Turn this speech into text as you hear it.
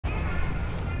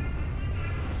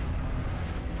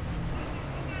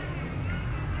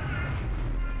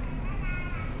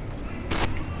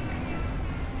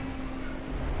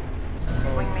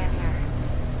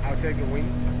so you can win.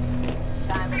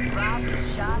 Time to drop,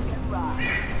 shock, and rock.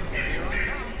 Here I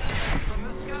come from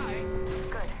the sky.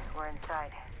 Good, we're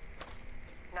inside.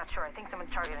 Not sure, I think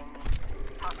someone's targeting me.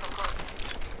 Hostile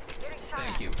close. Getting shot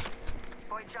Thank at. you.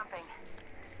 Boy jumping.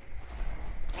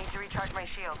 Need to recharge my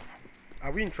shields.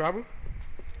 Are we in trouble?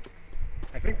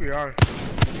 I think we are.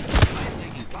 I am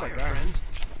taking fire, God. friends.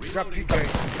 We got Reloading. PK.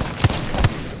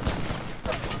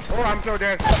 Oh, I'm so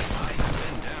dead. I have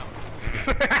been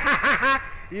down.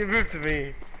 You moved to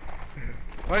me.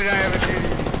 What did I ever do?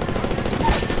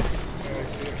 Oh,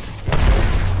 shit.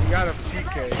 You got a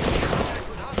PK.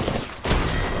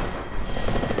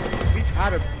 We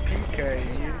had a PK.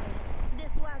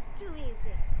 This was too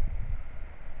easy.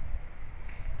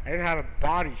 I didn't have a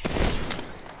body.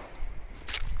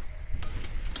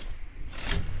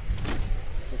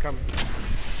 I'm coming.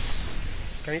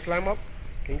 Can you climb up?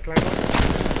 Can you climb up?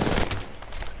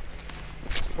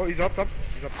 Oh, he's up.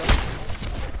 He's up.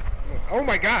 Oh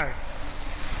my god!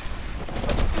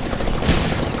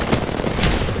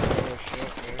 Oh shit,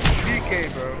 man. PK,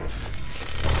 bro.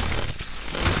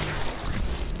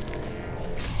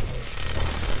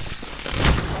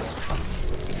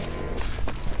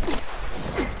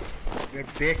 The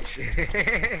bitch.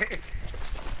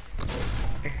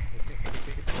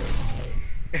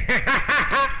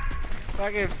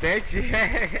 Fucking bitch.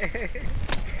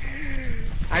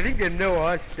 I think they know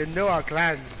us. They know our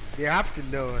clan. They have to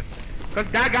know us. Cause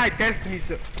that guy tested me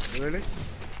so. Really?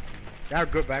 That a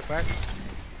good backpack.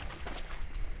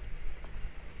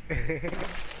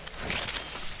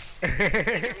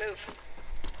 Move.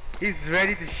 He's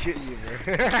ready to shoot you,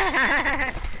 bro.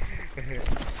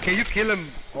 Can you kill him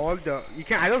all the? You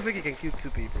can. I don't think you can kill two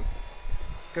people.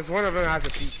 Cause one of them has a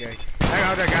PK.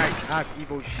 That other guy has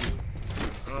Evo shield.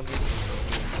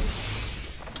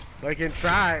 So you can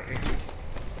try.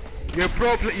 You're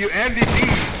pro. You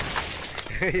MVP.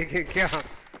 You can kill.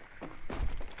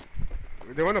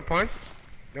 They wanna punch?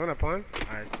 They wanna punch?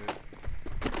 Alright,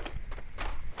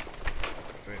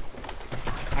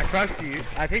 I trust you.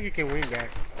 I think you can win that.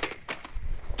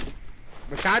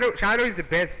 But Shadow is the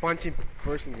best punching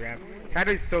person you have.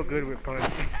 Shadow is so good with punch.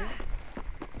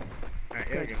 Alright,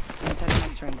 here we go. Inside the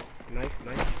next ring.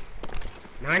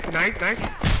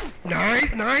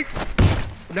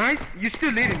 Nice. You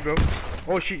still leading, bro.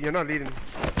 Oh shit, you're not leading.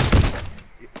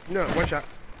 No, one shot.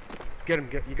 Get him,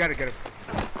 you gotta get him.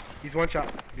 He's one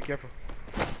shot. Be careful.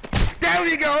 There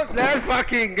we go. Let's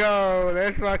fucking go.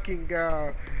 Let's fucking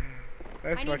go.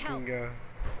 Don't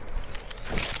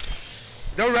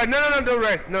rest. No, don't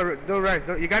rest. No, don't rest.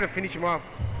 You gotta finish him off.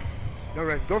 Don't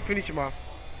rest. Go finish him off.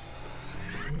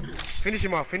 Finish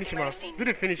him off. Do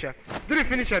the finisher.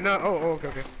 No. Oh,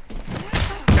 okay.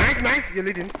 Nice. You're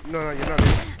leading. No, you're not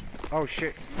leading. Oh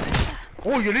shit.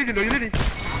 Oh, you're leading.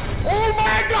 Oh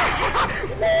my god!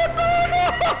 Oh no!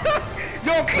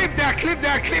 Yo, clip that!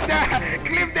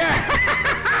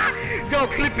 Yo,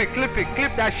 clip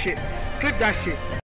that shit.